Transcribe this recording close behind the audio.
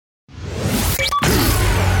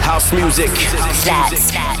house music.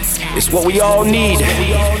 That's It's what we all need.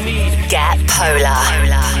 Get Polar.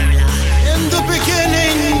 In the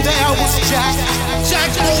beginning there was Jack. Jack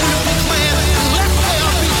owner the clan. Let there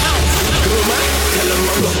be house.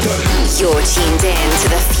 You're tuned in to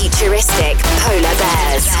the futuristic Polar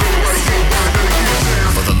Bears.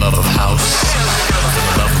 For the love of house, for the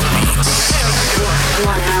love of beats. 1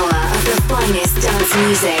 hour of the finest dance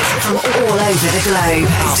music from all over the globe.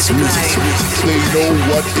 House music. They know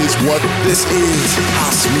what is what. This is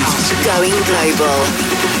house music. Going global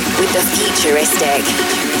with the futuristic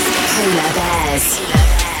Polar Bears.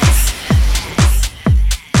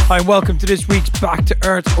 Hi, welcome to this week's Back to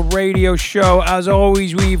Earth radio show. As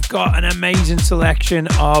always, we've got an amazing selection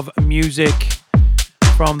of music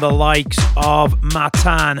from the likes of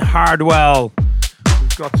Matan, Hardwell.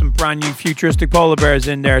 We've got some brand new futuristic Polar Bears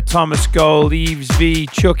in there. Thomas Gold, Eves V,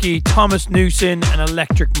 Chucky, Thomas Newson, and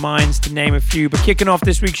Electric Minds, to name a few. But kicking off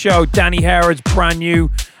this week's show, Danny Howard's brand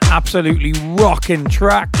new, absolutely rocking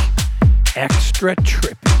track, Extra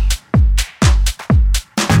Trippy.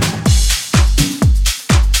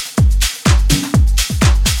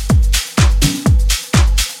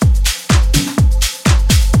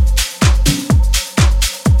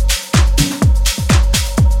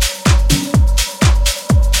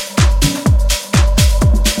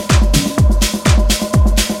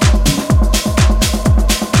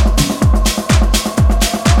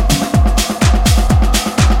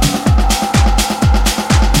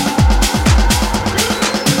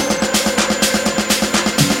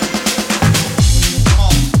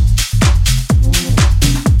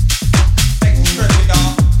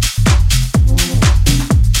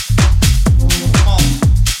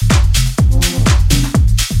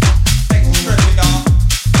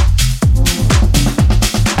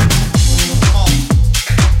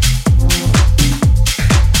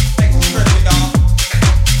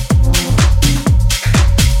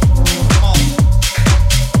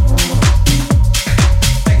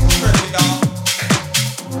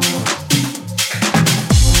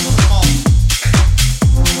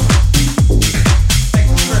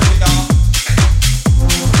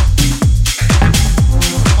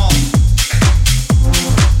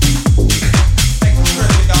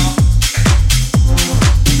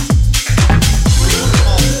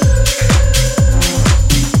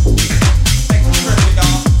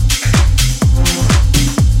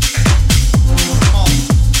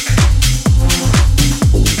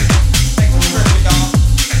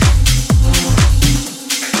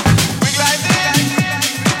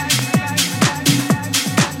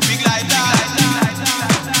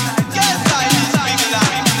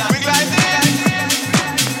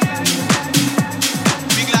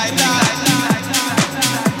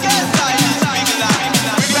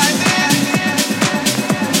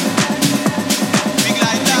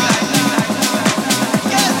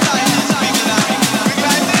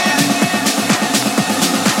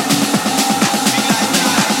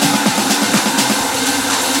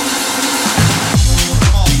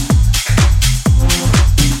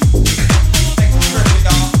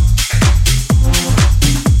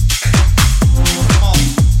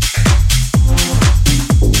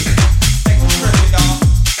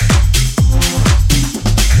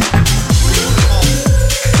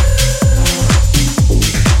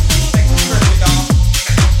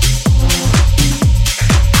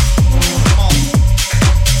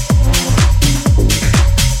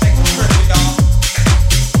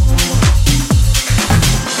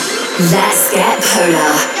 Let's get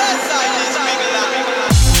Polar.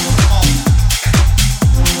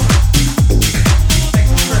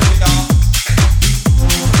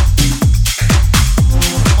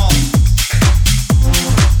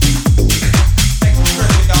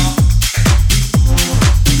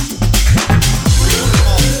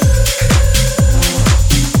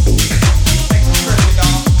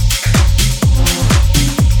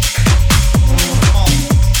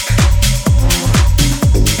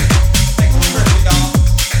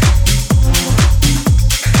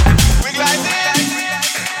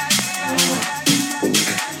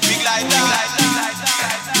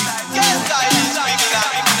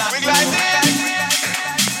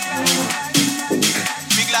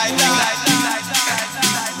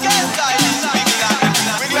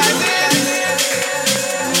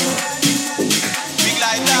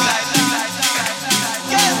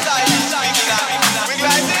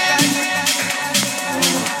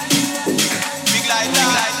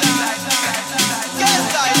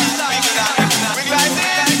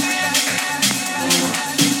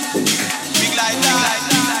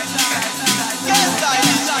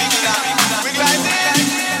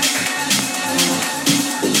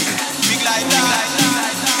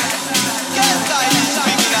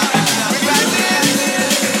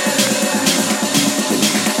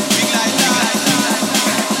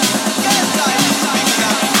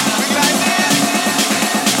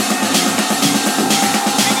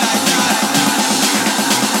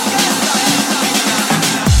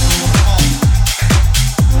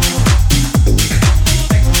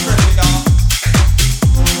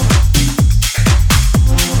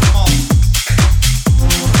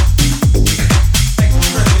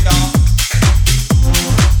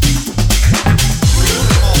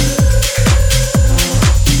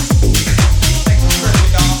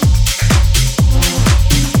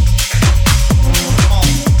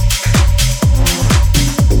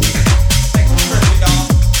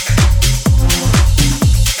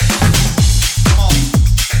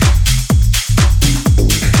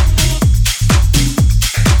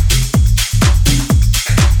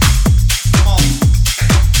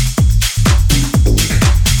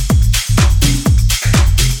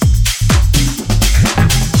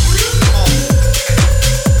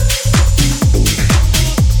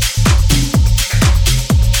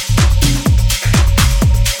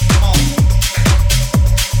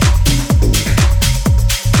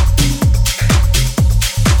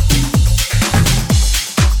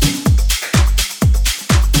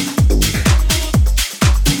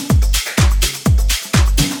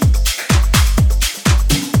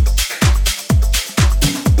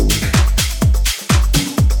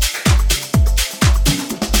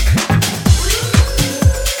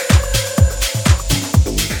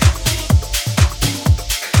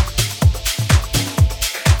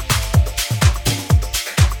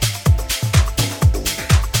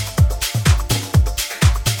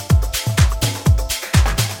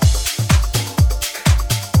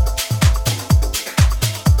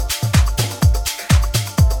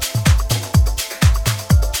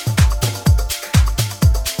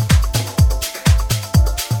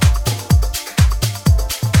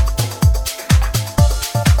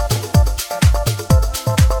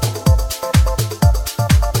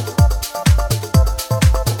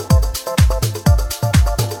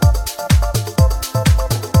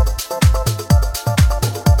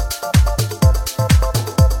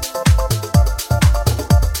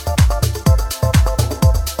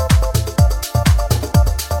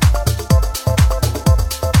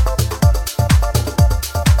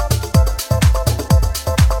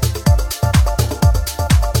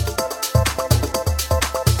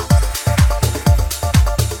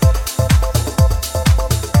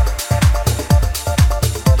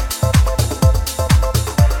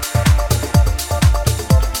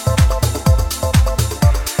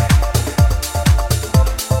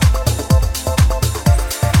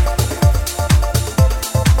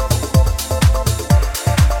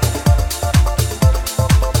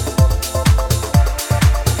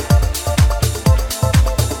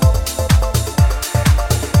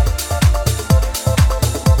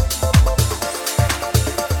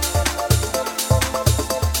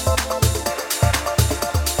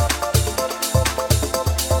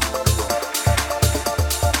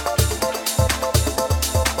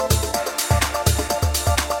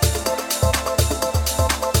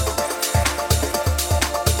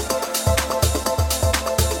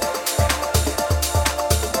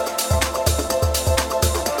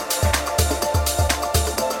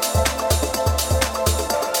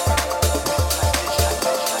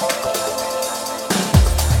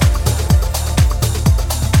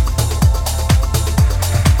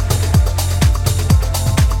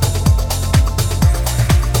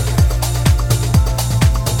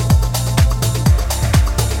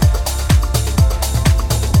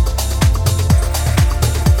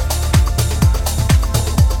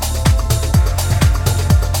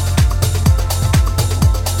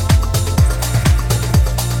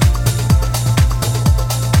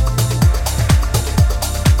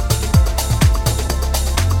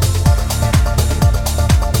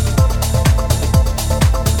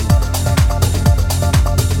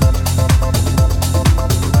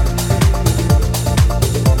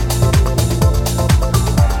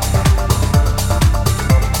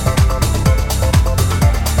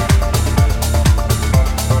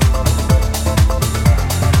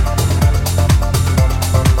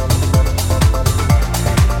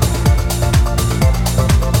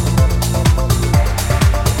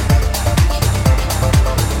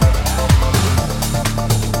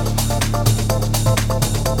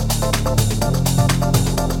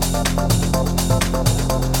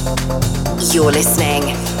 You're listening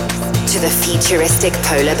to the Futuristic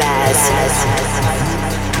Polar Bears.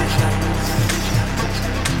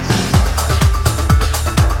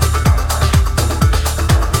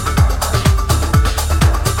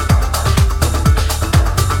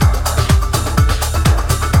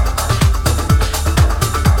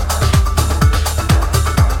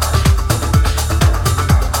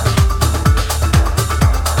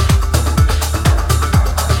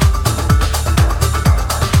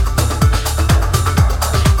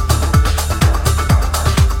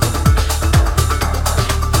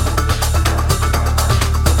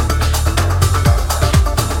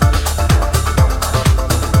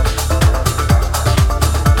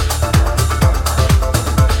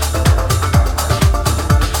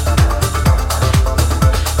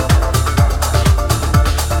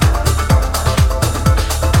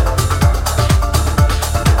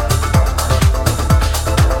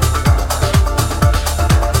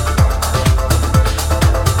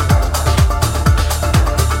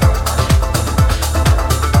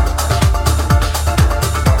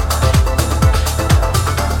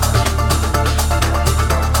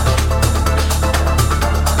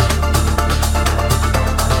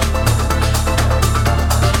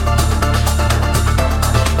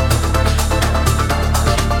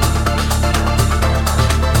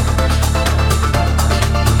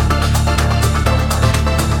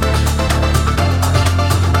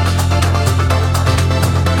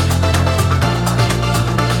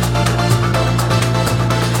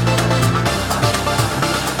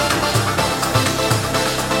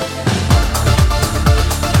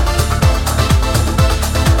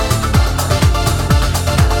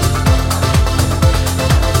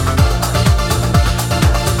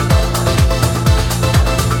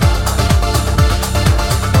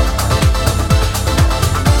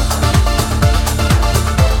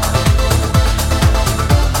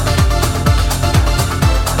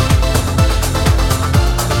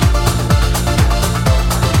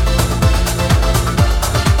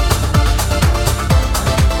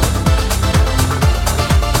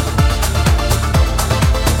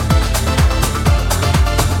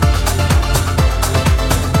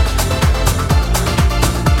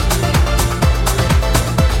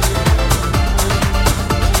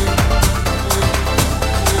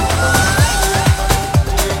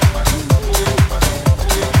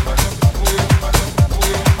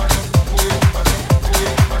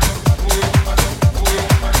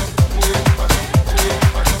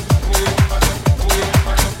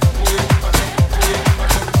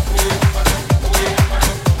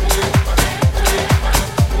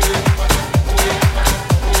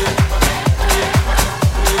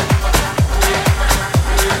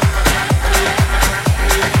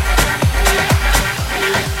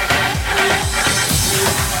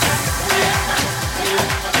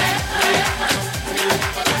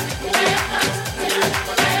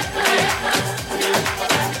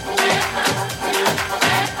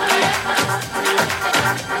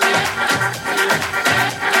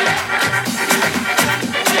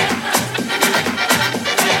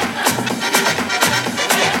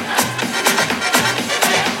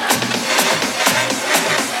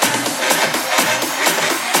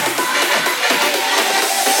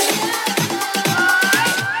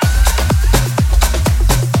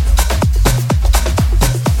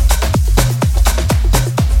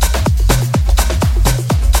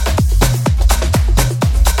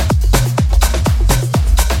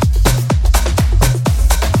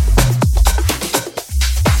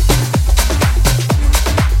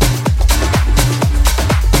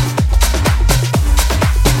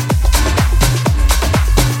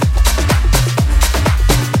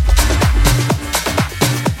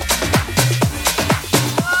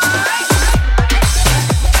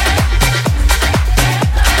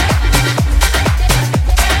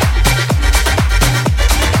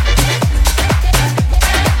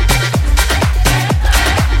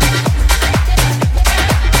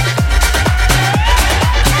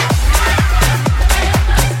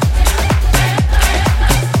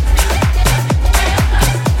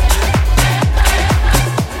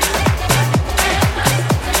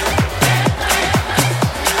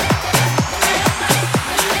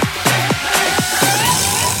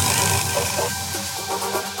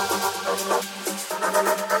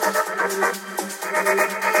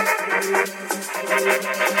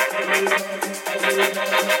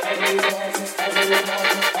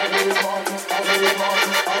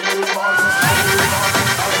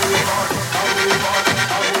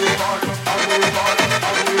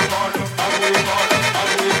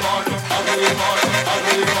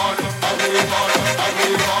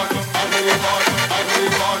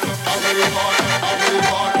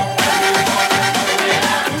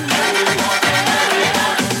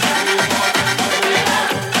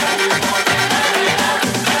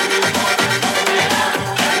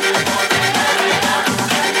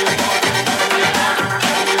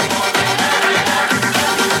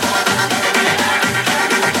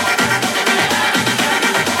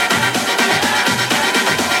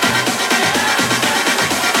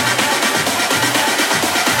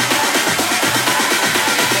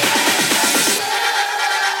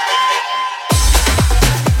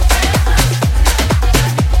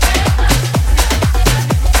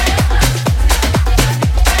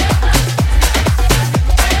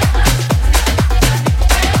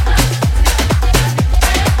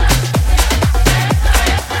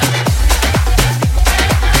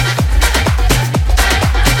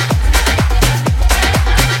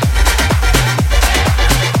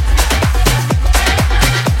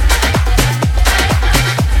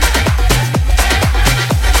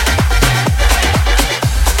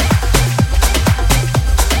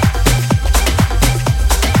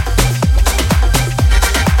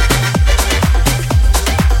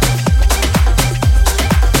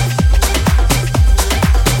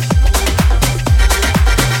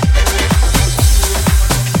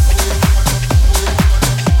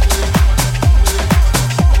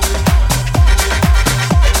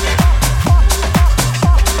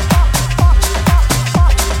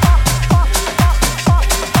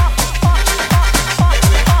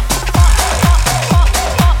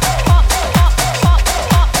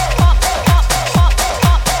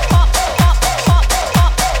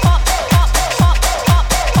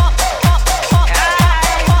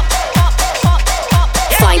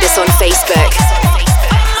 us on Facebook.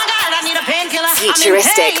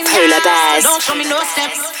 Futuristic Polar Bears. Don't show me no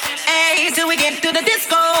steps. Hey, till we get to the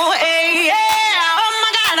disco. Hey, yeah. Oh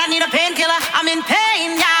my God, I need a painkiller. I'm in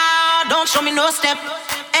pain, yeah. Don't show me no step.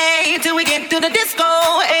 Hey, till we get to the disco.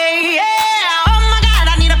 Hey, yeah. Oh my God,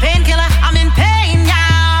 I need a painkiller. I'm in pain,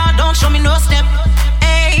 yeah. Don't show me no step.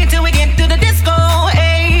 Hey, till we get to the disco.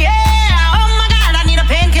 Hey, yeah. Oh my God, I need a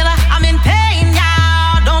painkiller. I'm in pain,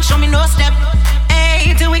 yeah. Don't show me no step.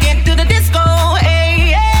 Hey, till we get to the disco. Hey,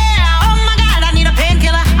 yeah. Oh my God, I need a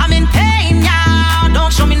painkiller. I'm in pain, yeah.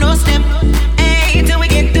 Don't show me no step. Hey, till we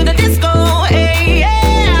get to the disco. Hey,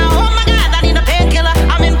 yeah. Oh my God, I need a painkiller.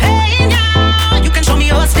 I'm in pain, yeah. You can show me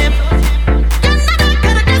your step. You're not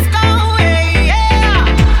to the disco. Hey, yeah.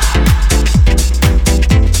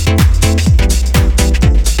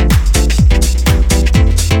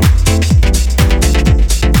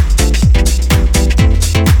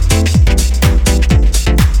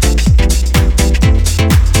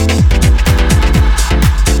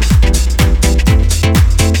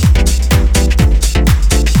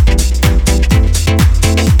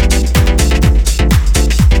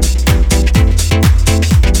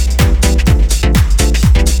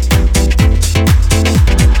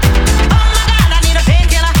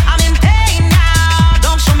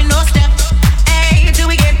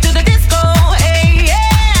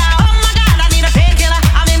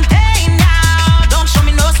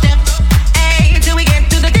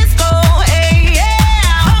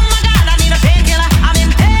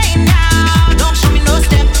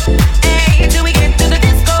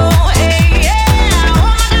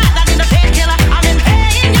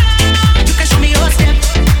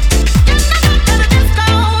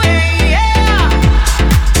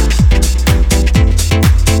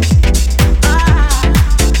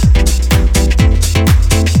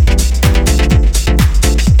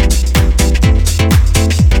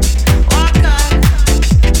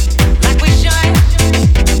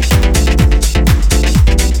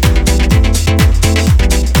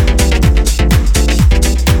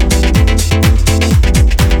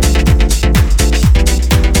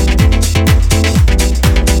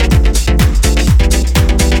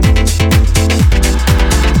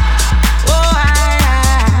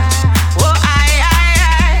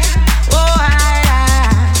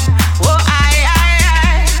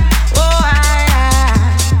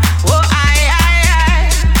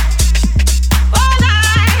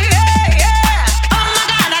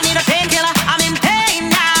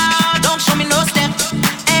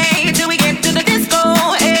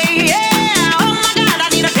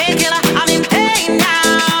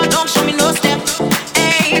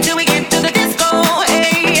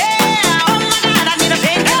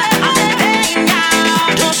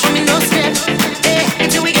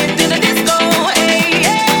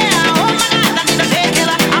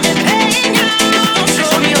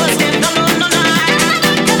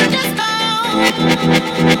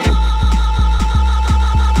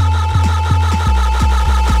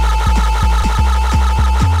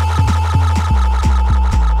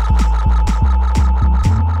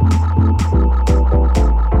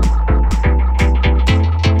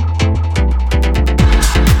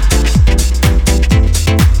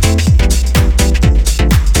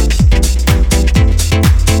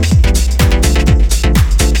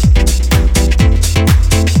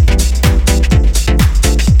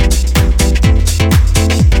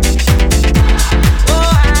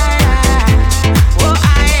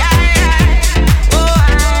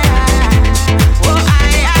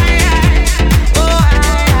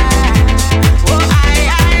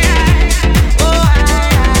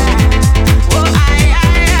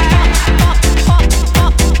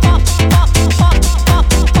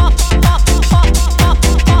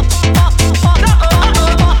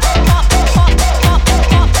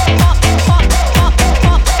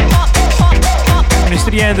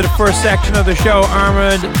 First section of the show,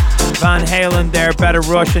 Armand Van Halen there, Better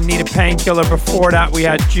Rush and Need a Painkiller. Before that we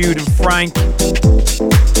had Jude and Frank,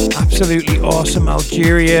 absolutely awesome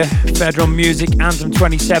Algeria, Federal Music Anthem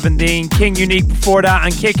 2017. King Unique before that,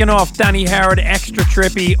 and kicking off Danny Howard, Extra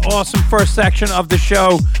Trippy. Awesome first section of the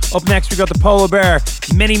show. Up next we got the Polar Bear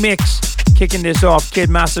Mini Mix, kicking this off,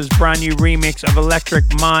 Kid Massive's brand new remix of Electric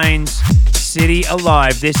Minds, City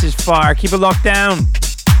Alive. This is fire, keep it locked down.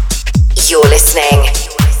 You're listening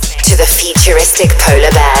to the Futuristic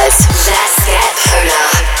Polar Bears. Let's get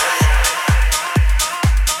polar.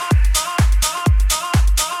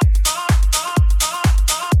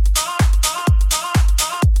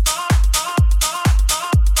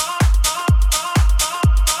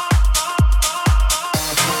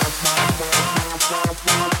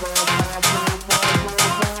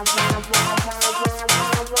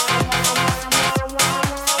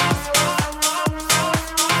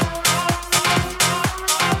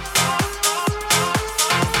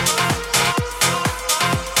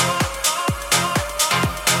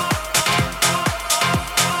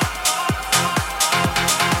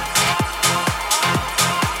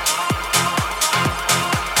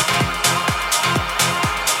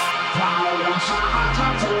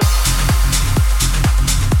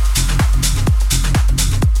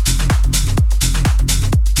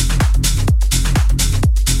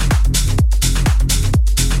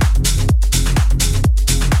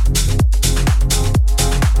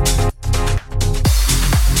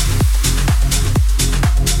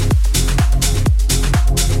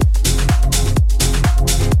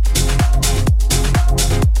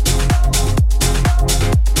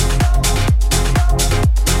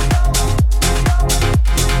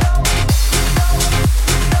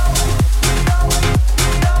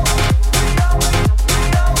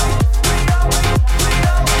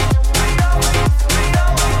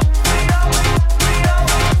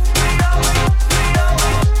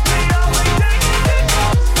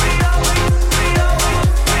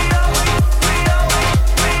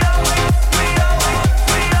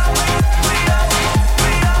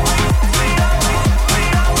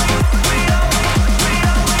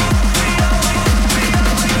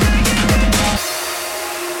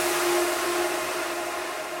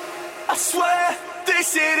 I swear this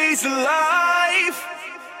city's alive.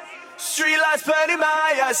 Streetlights burning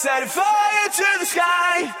my eyes, setting fire to the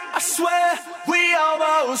sky. I swear we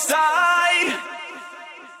almost died.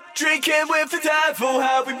 Drinking with the devil,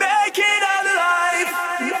 how we make it out alive.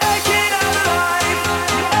 Make it out alive.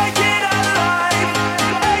 Make it out alive.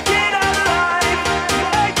 Make it out alive.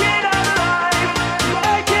 Make it out alive.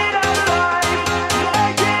 Make it out alive.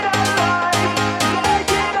 Make it out alive.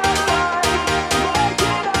 Make it out alive. Make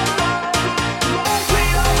it out alive. We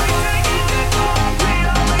always take it to God. We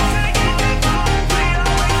always take it to God. We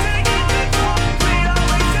always take it to God. We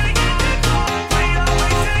always take it to God. We always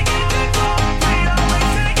take it to God. We always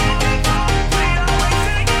take it to God.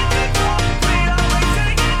 We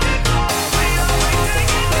always take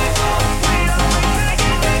it to God. We always take it to God.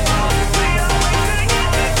 We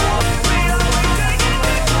always take it to God.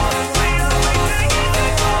 We always take it to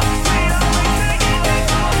God.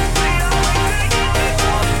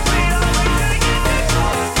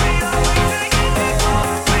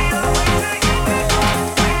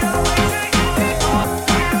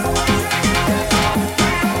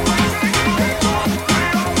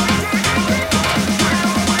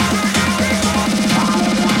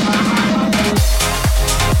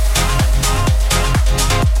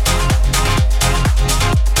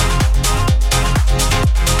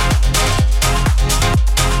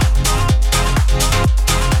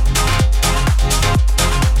 We always take it to God.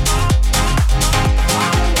 We always take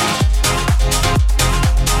it to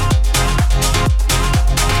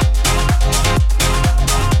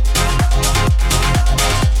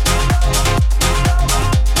God. We always take it to God.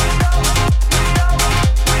 We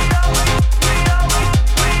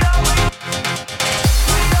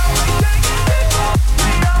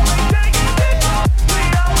always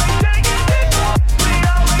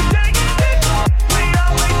take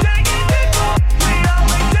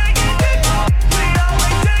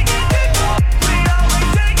it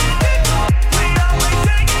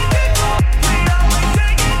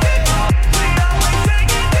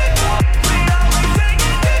to God.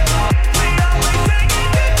 We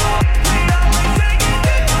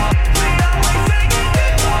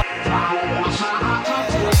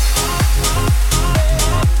always take it to God. We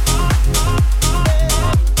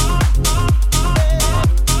always take it to God. We always take it to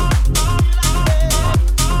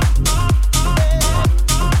God.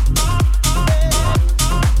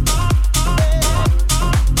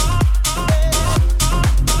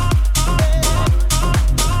 We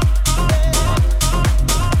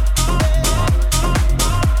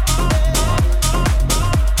always take it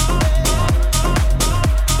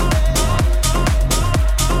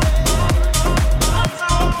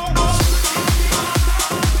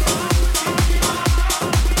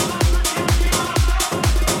to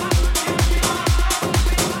God.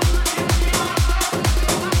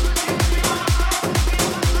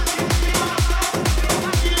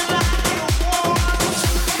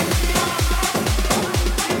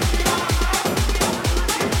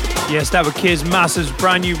 Yes, that was Kiz Massive's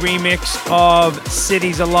brand new remix of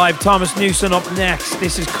Cities Alive. Thomas Newson up next.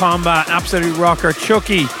 This is Combat, Absolute Rocker.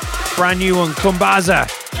 Chucky, brand new one, Kumbaza.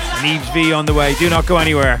 And Eves V on the way. Do not go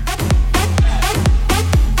anywhere.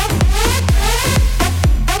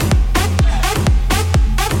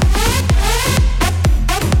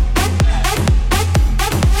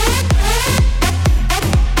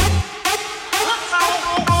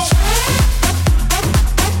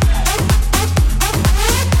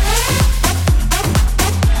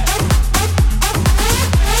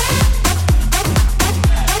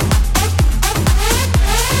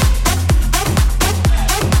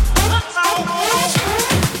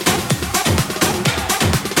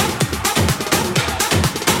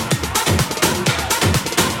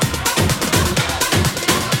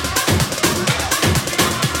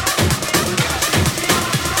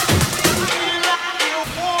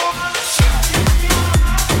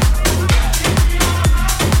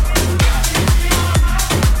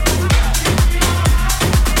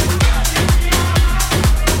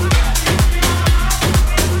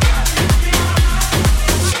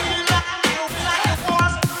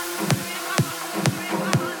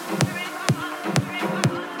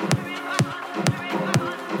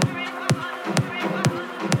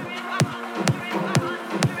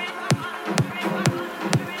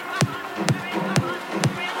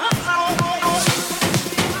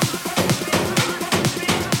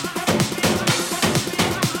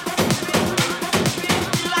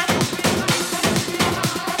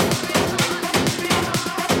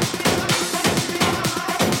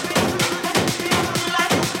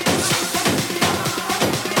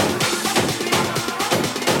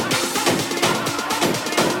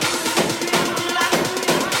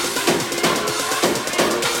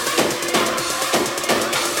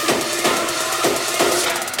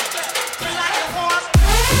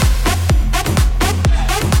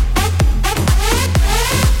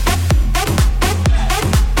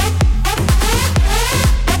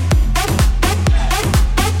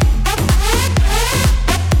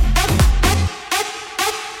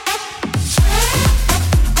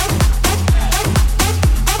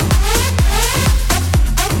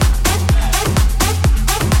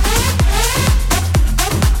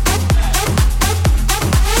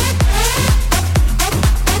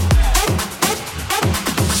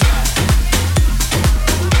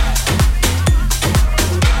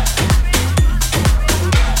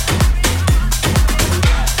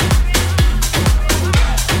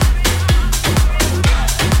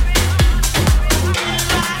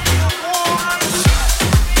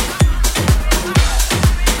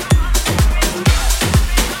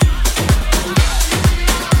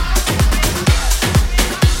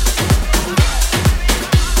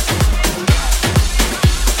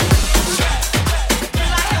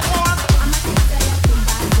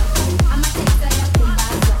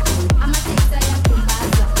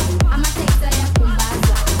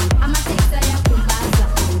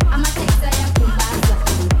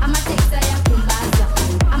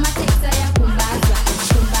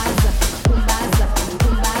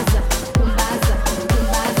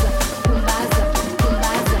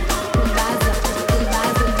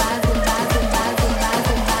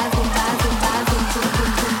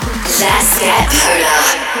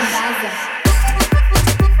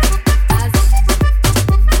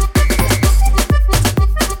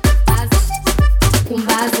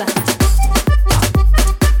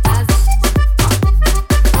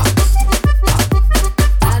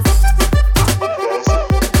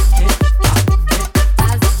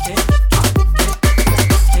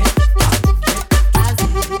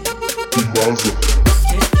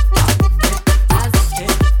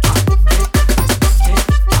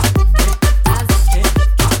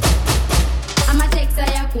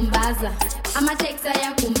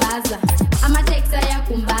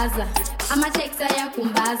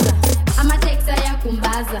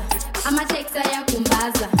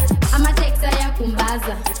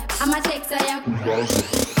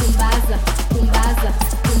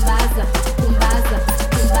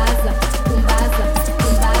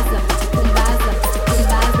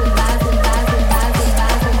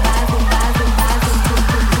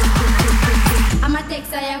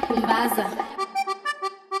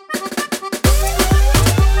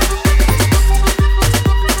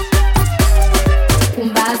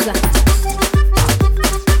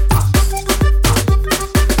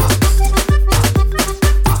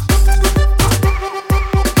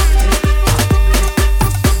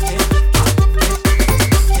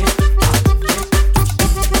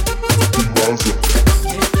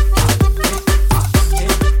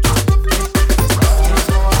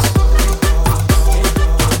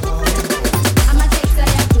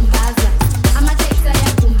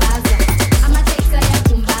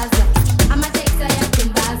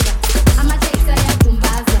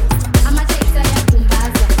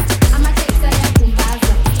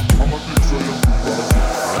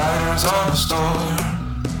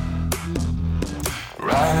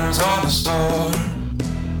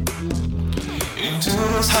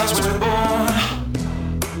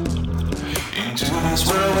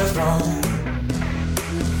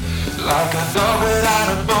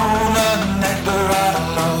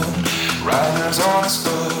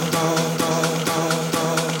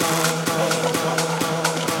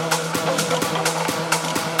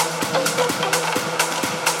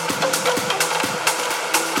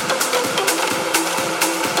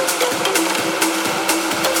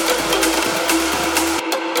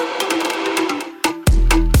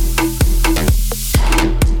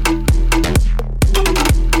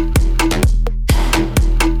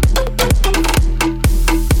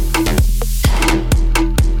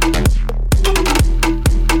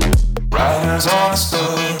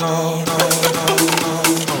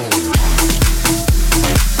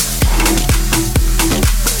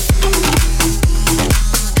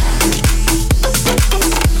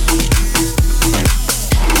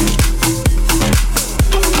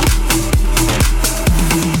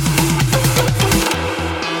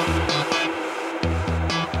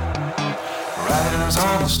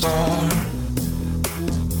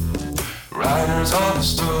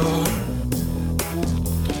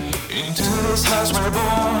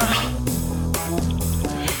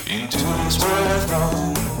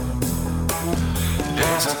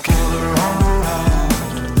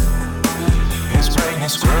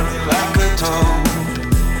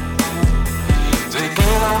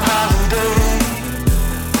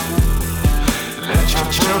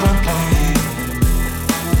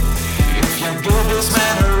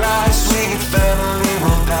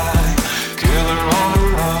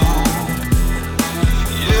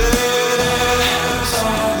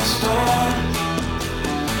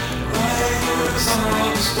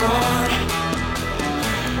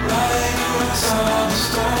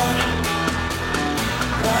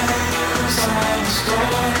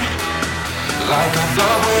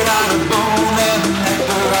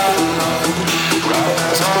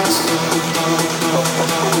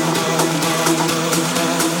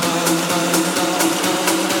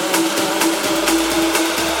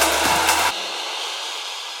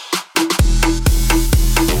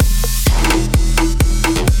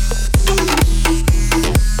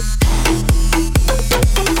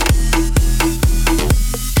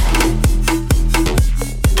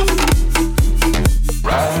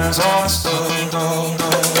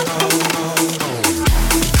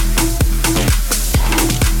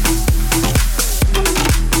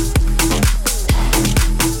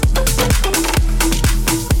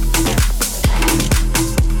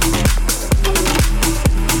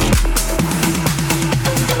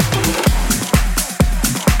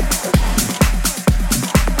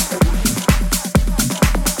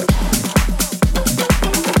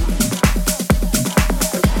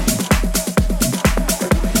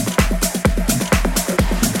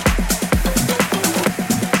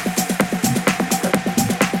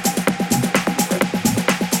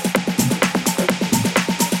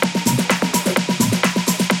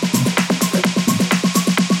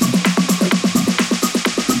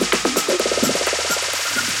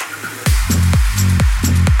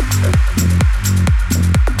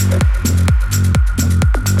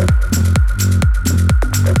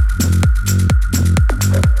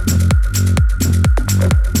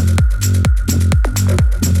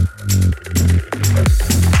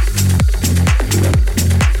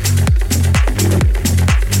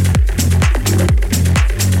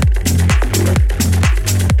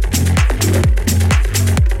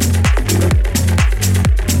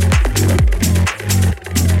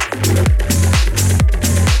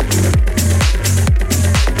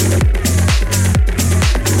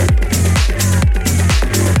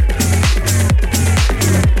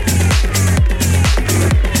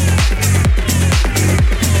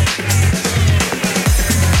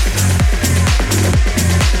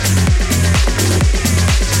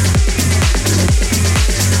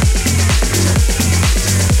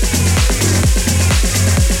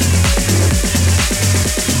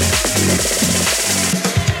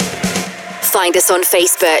 Find us on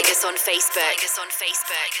Facebook.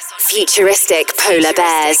 Futuristic Polar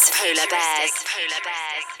Bears.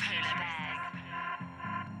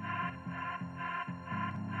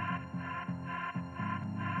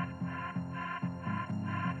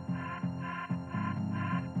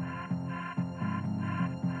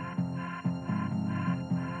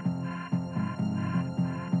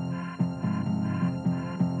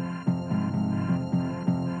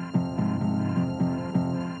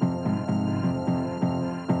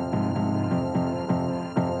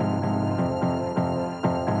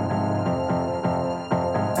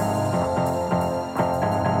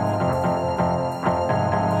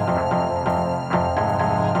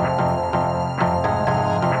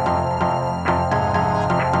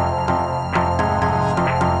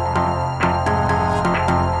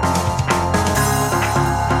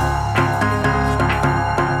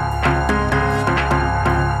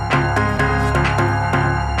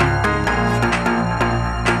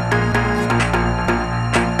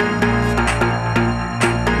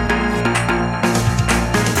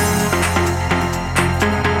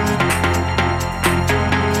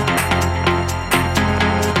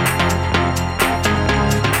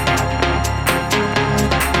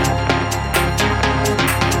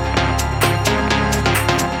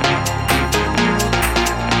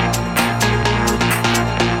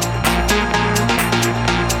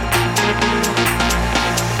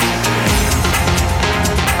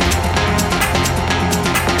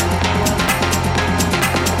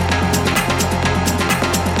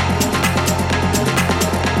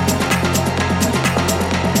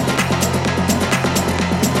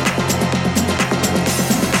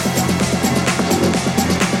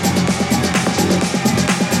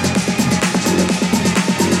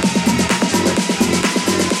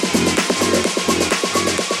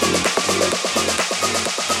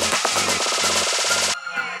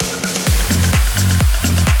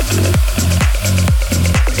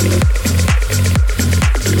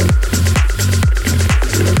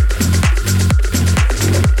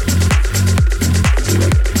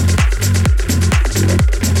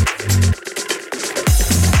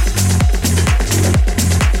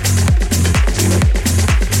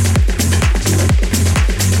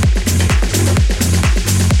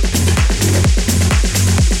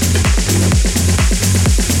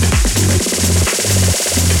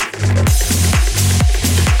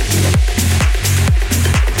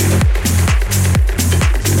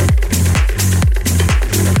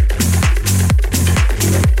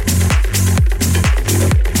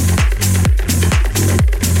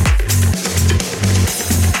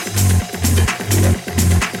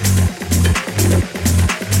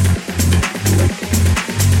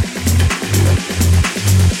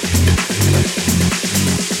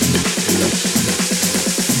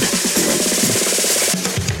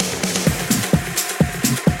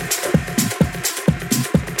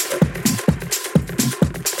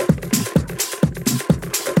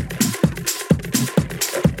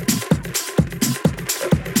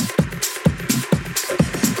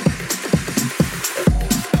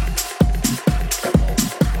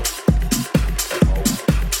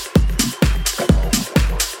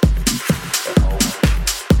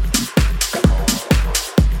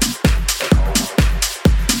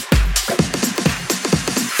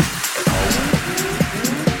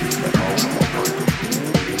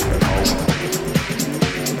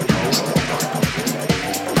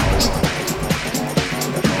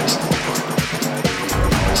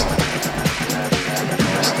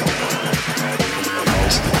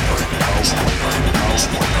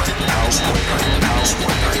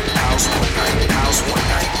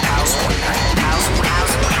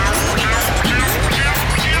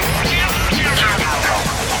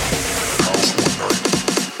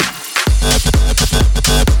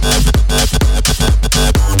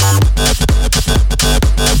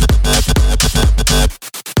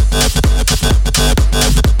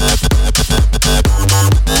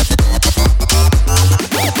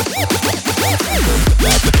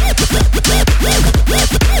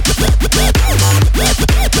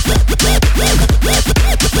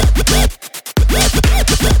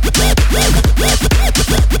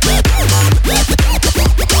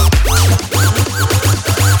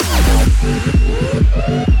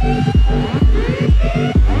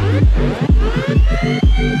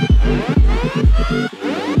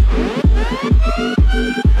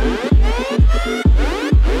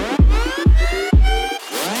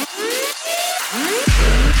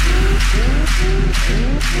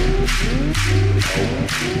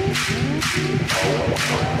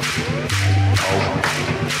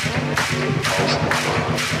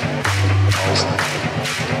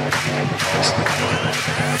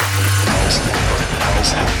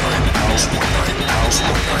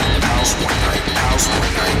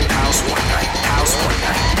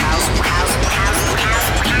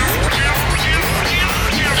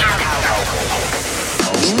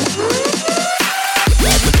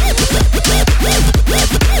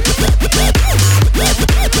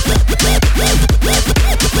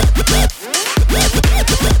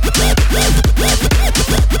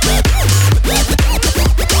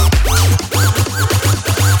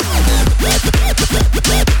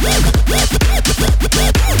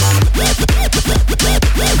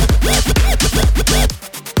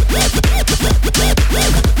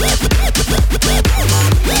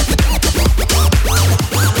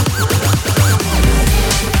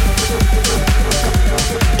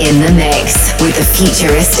 In the mix with the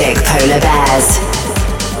futuristic polar bears.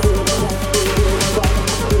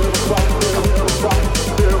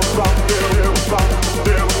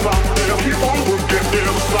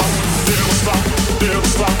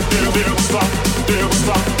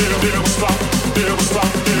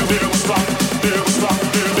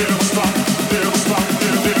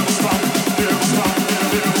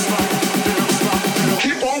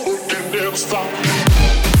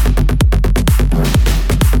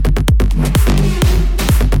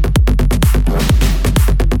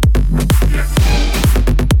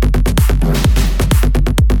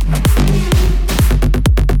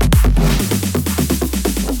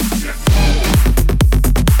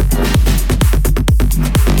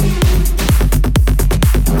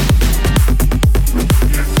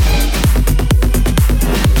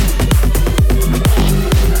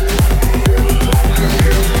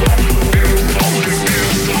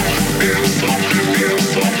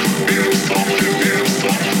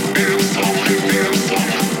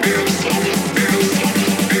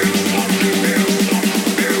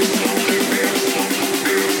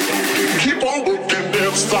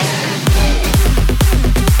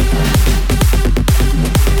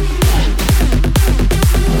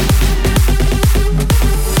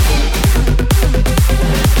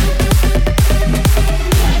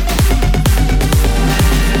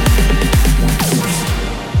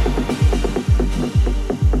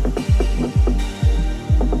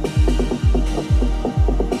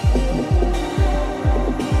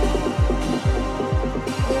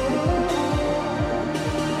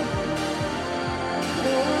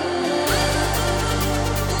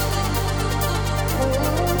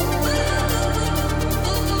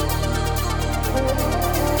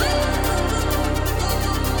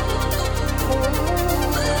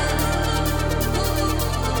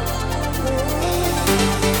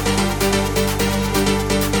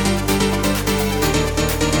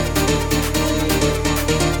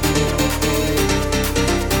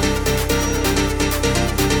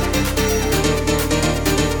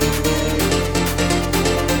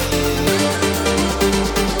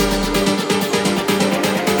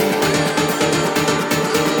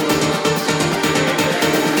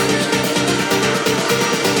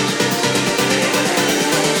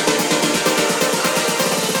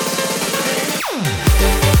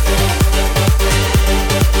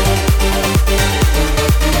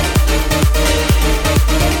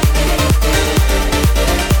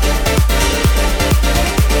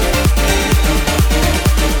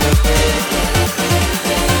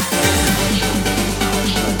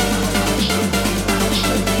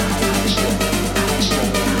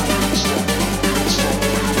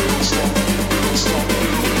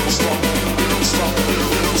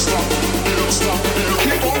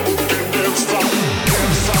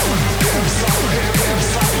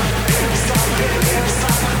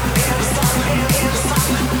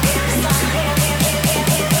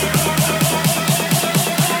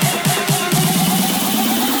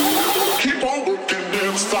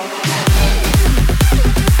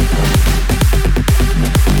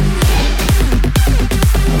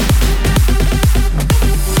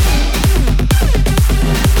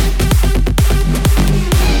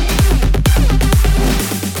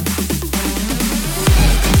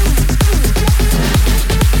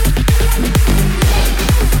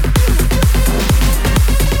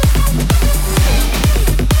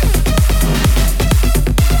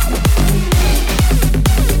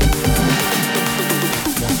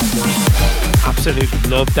 Absolutely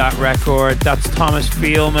love that record. That's Thomas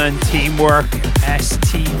Fielman, Teamwork,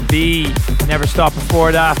 STB. Never Stop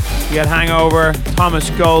before that. We had Hangover, Thomas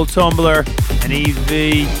Gold, Tumbler, and Eve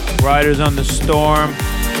V, Riders on the Storm.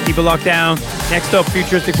 Keep it locked down. Next up,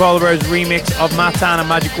 Futuristic Polar Bears remix of Matan and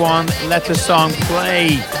Magic Wand. Let the song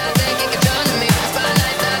play.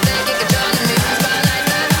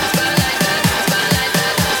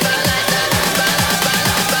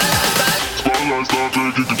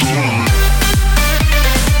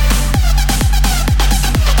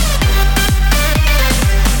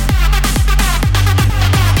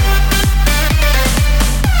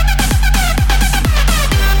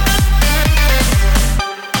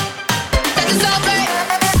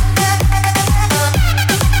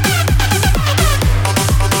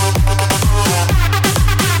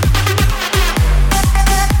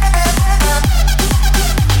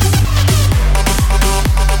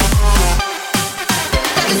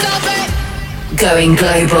 Going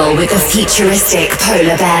global with the futuristic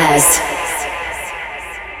polar bears.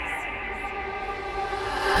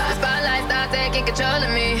 Spotlight start taking control of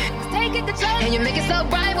me. And you make it so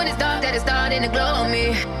bright when it's dark that it's starting to glow on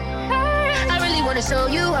me. I really wanna show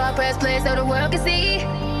you our press play so the world can see.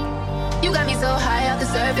 You got me so high off the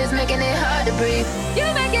surface, making it hard to breathe. You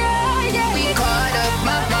make it hard, yeah. We caught up,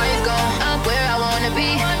 my mind's gone. I'm where I wanna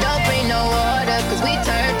be. Don't bring no water, cause we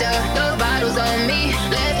turned up. Those bottles on me.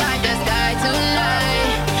 Let's light the sky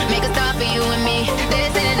tonight. Make a stop for you and me.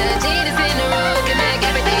 This energy that's in the room can make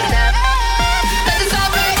everything stop. Let the song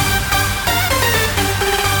play.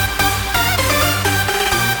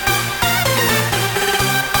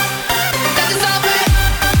 Let the song play.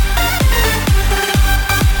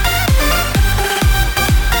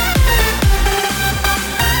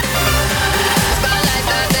 Spotlight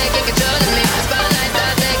start taking control of me. Spotlight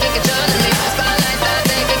start taking control of me. Spotlight start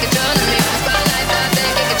taking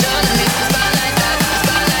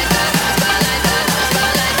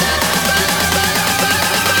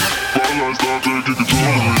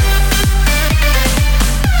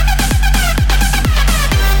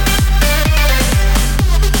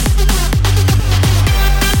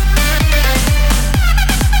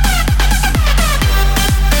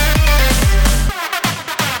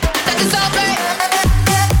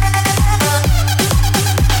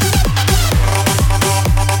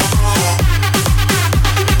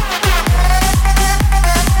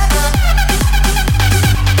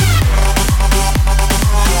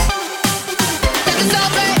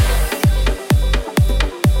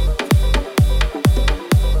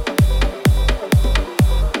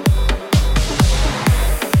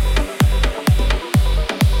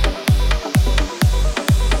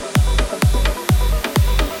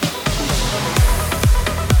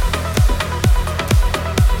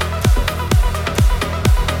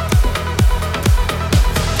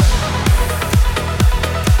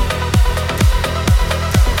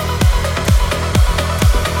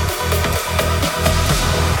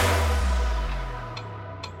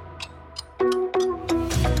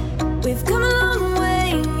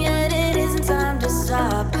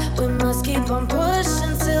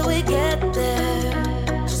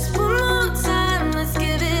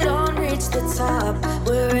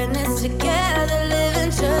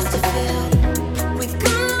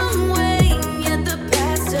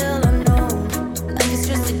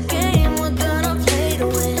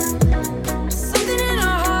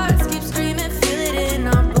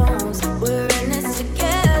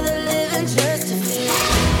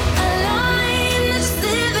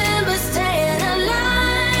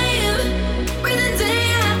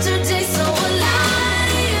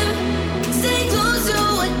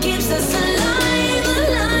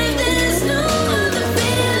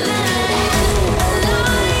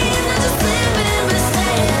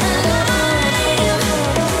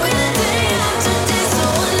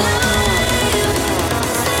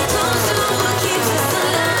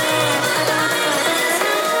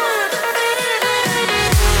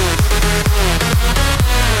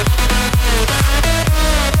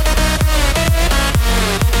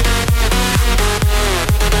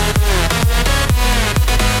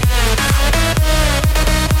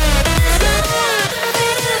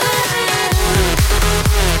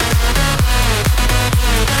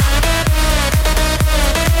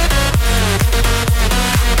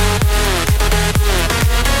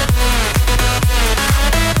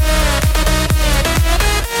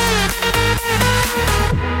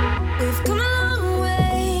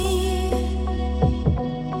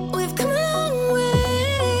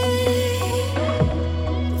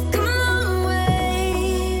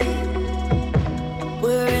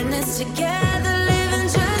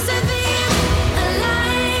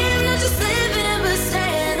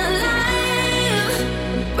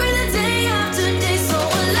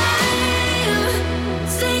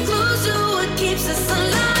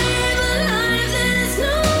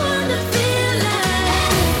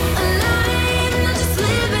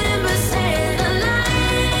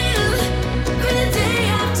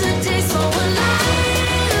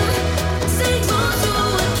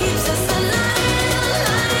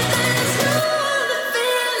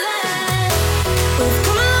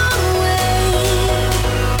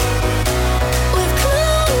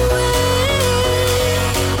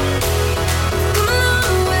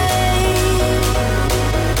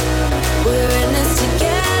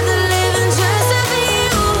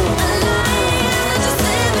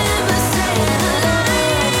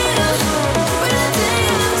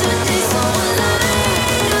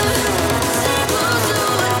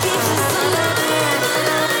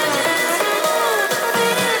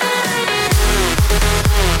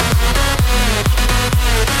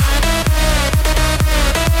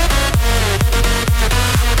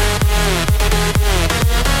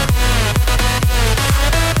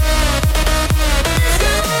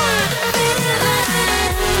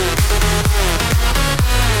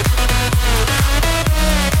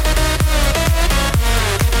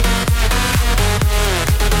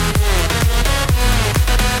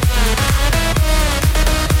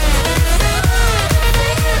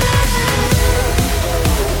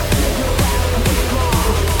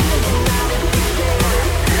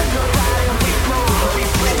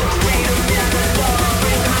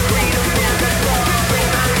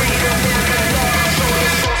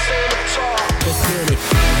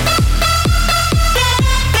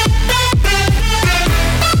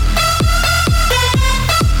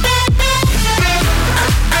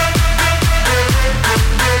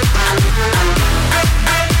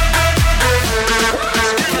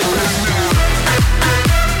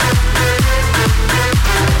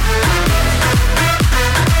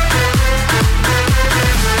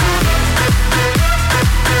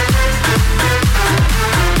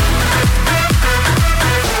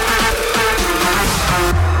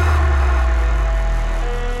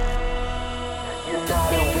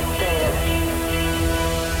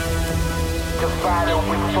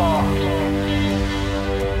we fall.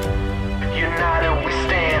 United we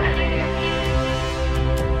stand.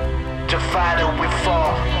 Divided we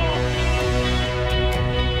fall.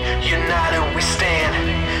 United we stand.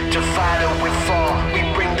 Divided we fall. We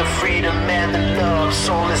bring the freedom and the love.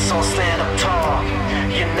 So let's all stand up tall.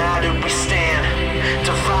 United we stand.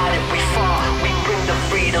 Divided we fall. We bring the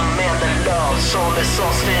freedom and the love. So let's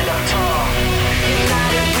all stand up tall.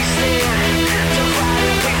 United we stand.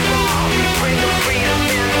 Divided we fall. We bring the freedom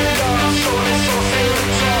and the love. So let's all stand up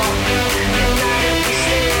tall. United we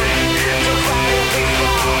stand. Divided we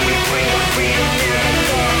fall. We bring the freedom and the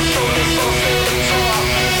love. So let's all stand up tall.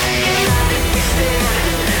 United we stand.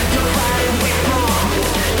 Divided we fall.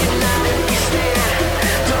 United we stand.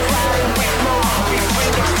 Divided we fall. We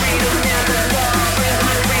bring the freedom and the love. Bring the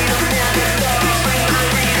freedom and the love. Bring the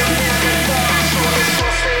freedom and the love. So let's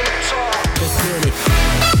all stand up tall. Let's get it.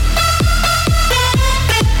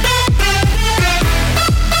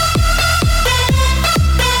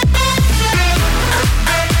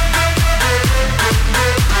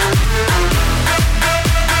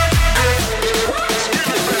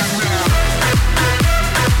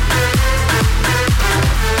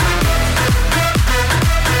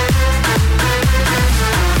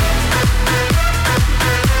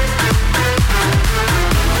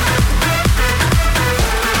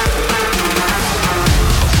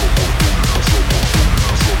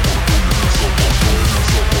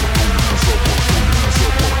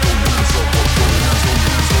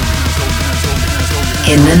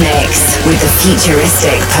 In the mix with the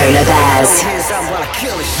futuristic polar bears. Hands up while I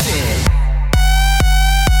kill this shit.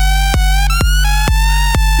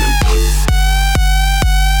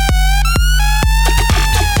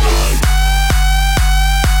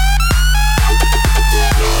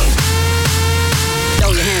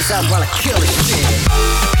 Throw your hands up while I kill this shit.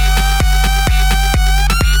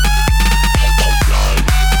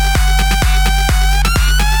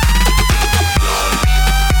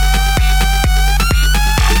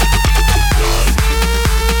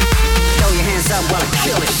 While I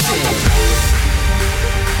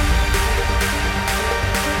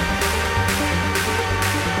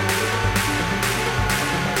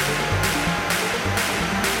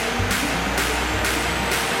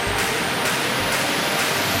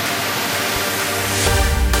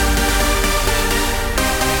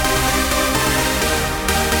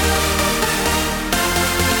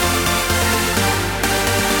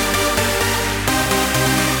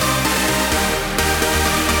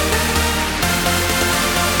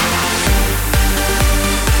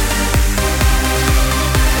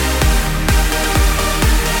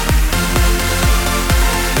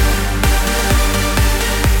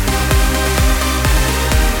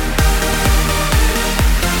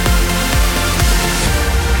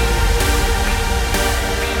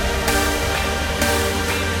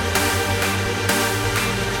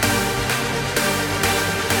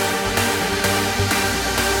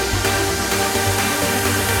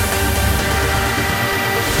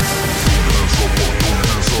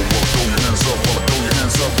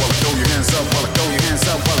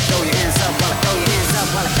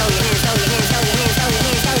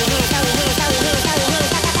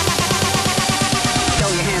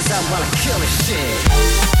kill this shit.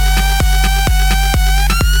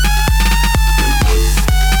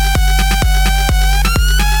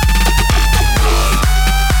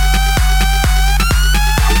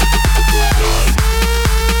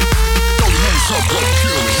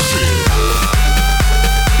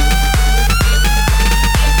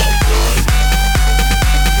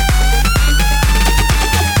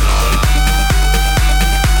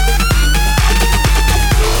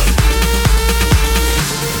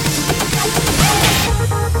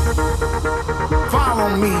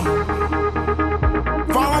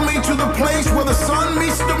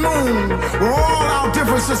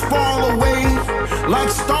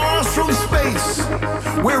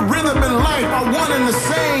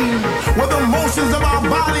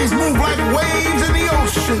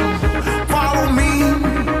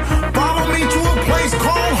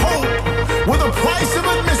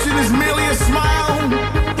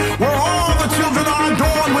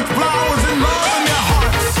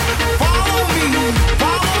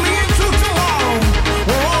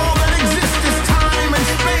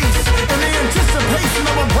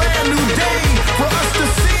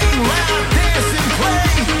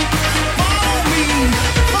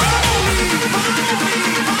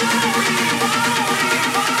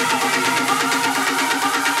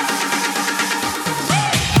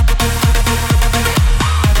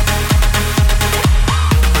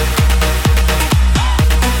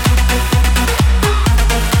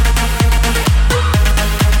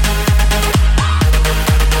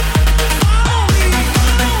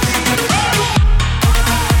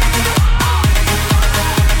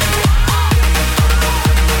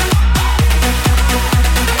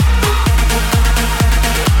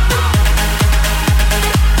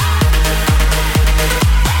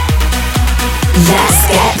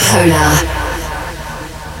 Polar.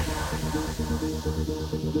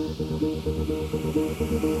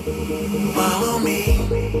 Follow me.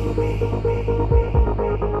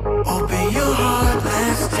 Open your heart,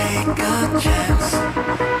 let's take a chance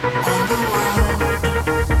on the world.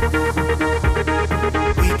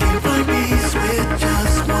 We can find peace with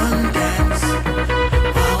just one dance.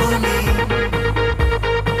 Follow me.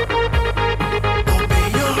 Open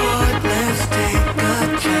your heart, let's take a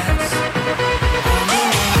chance on the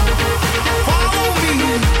world.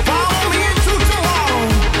 Follow me into Toronto,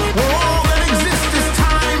 where all that exists is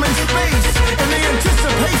time and space, and the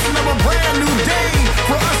anticipation of a brand new day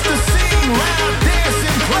for us to sing, laugh, dance,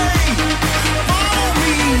 and play. Follow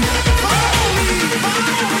me, follow me,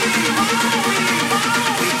 follow me, follow me, follow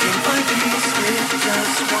me. We can find peace with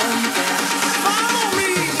just one dance. Follow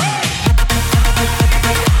me.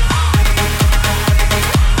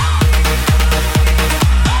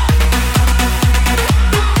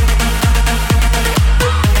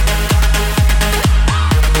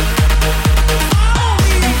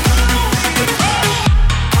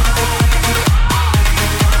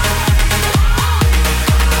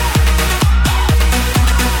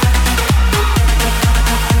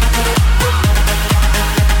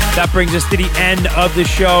 That brings us to the end of the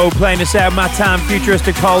show. Playing us out, Matan,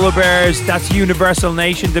 Futuristic Polar Bears. That's Universal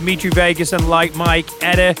Nation, Dimitri Vegas and Light Mike,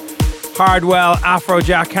 Edda, Hardwell,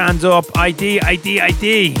 Afrojack, Hands Up, ID,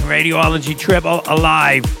 Radiology Triple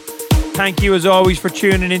Alive. Thank you as always for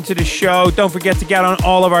tuning into the show. Don't forget to get on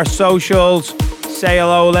all of our socials. Say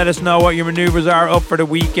hello, let us know what your maneuvers are up for the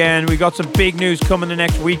weekend. We got some big news coming the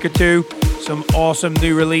next week or two. Some awesome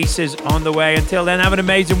new releases on the way. Until then, have an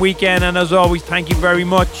amazing weekend. And as always, thank you very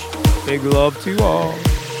much. Big love to all.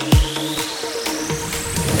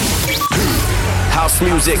 House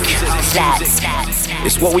music. That's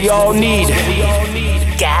It's what we all need.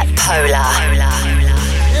 Get Polar.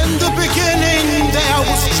 In the beginning there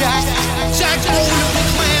was Jack Bola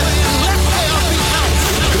proclaimed, let there be house.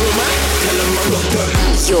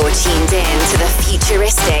 You're tuned in to the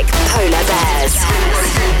Futuristic Polar Bears.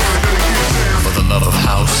 For the love of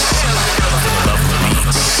house, for the love of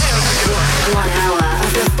beats. 1 hour of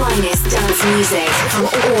the finest dance music from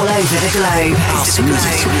all over the globe. House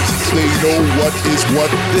music. They know what is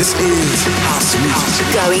what. This is house music.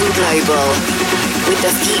 Going global with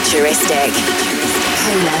the Futuristic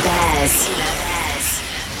Polar Bears.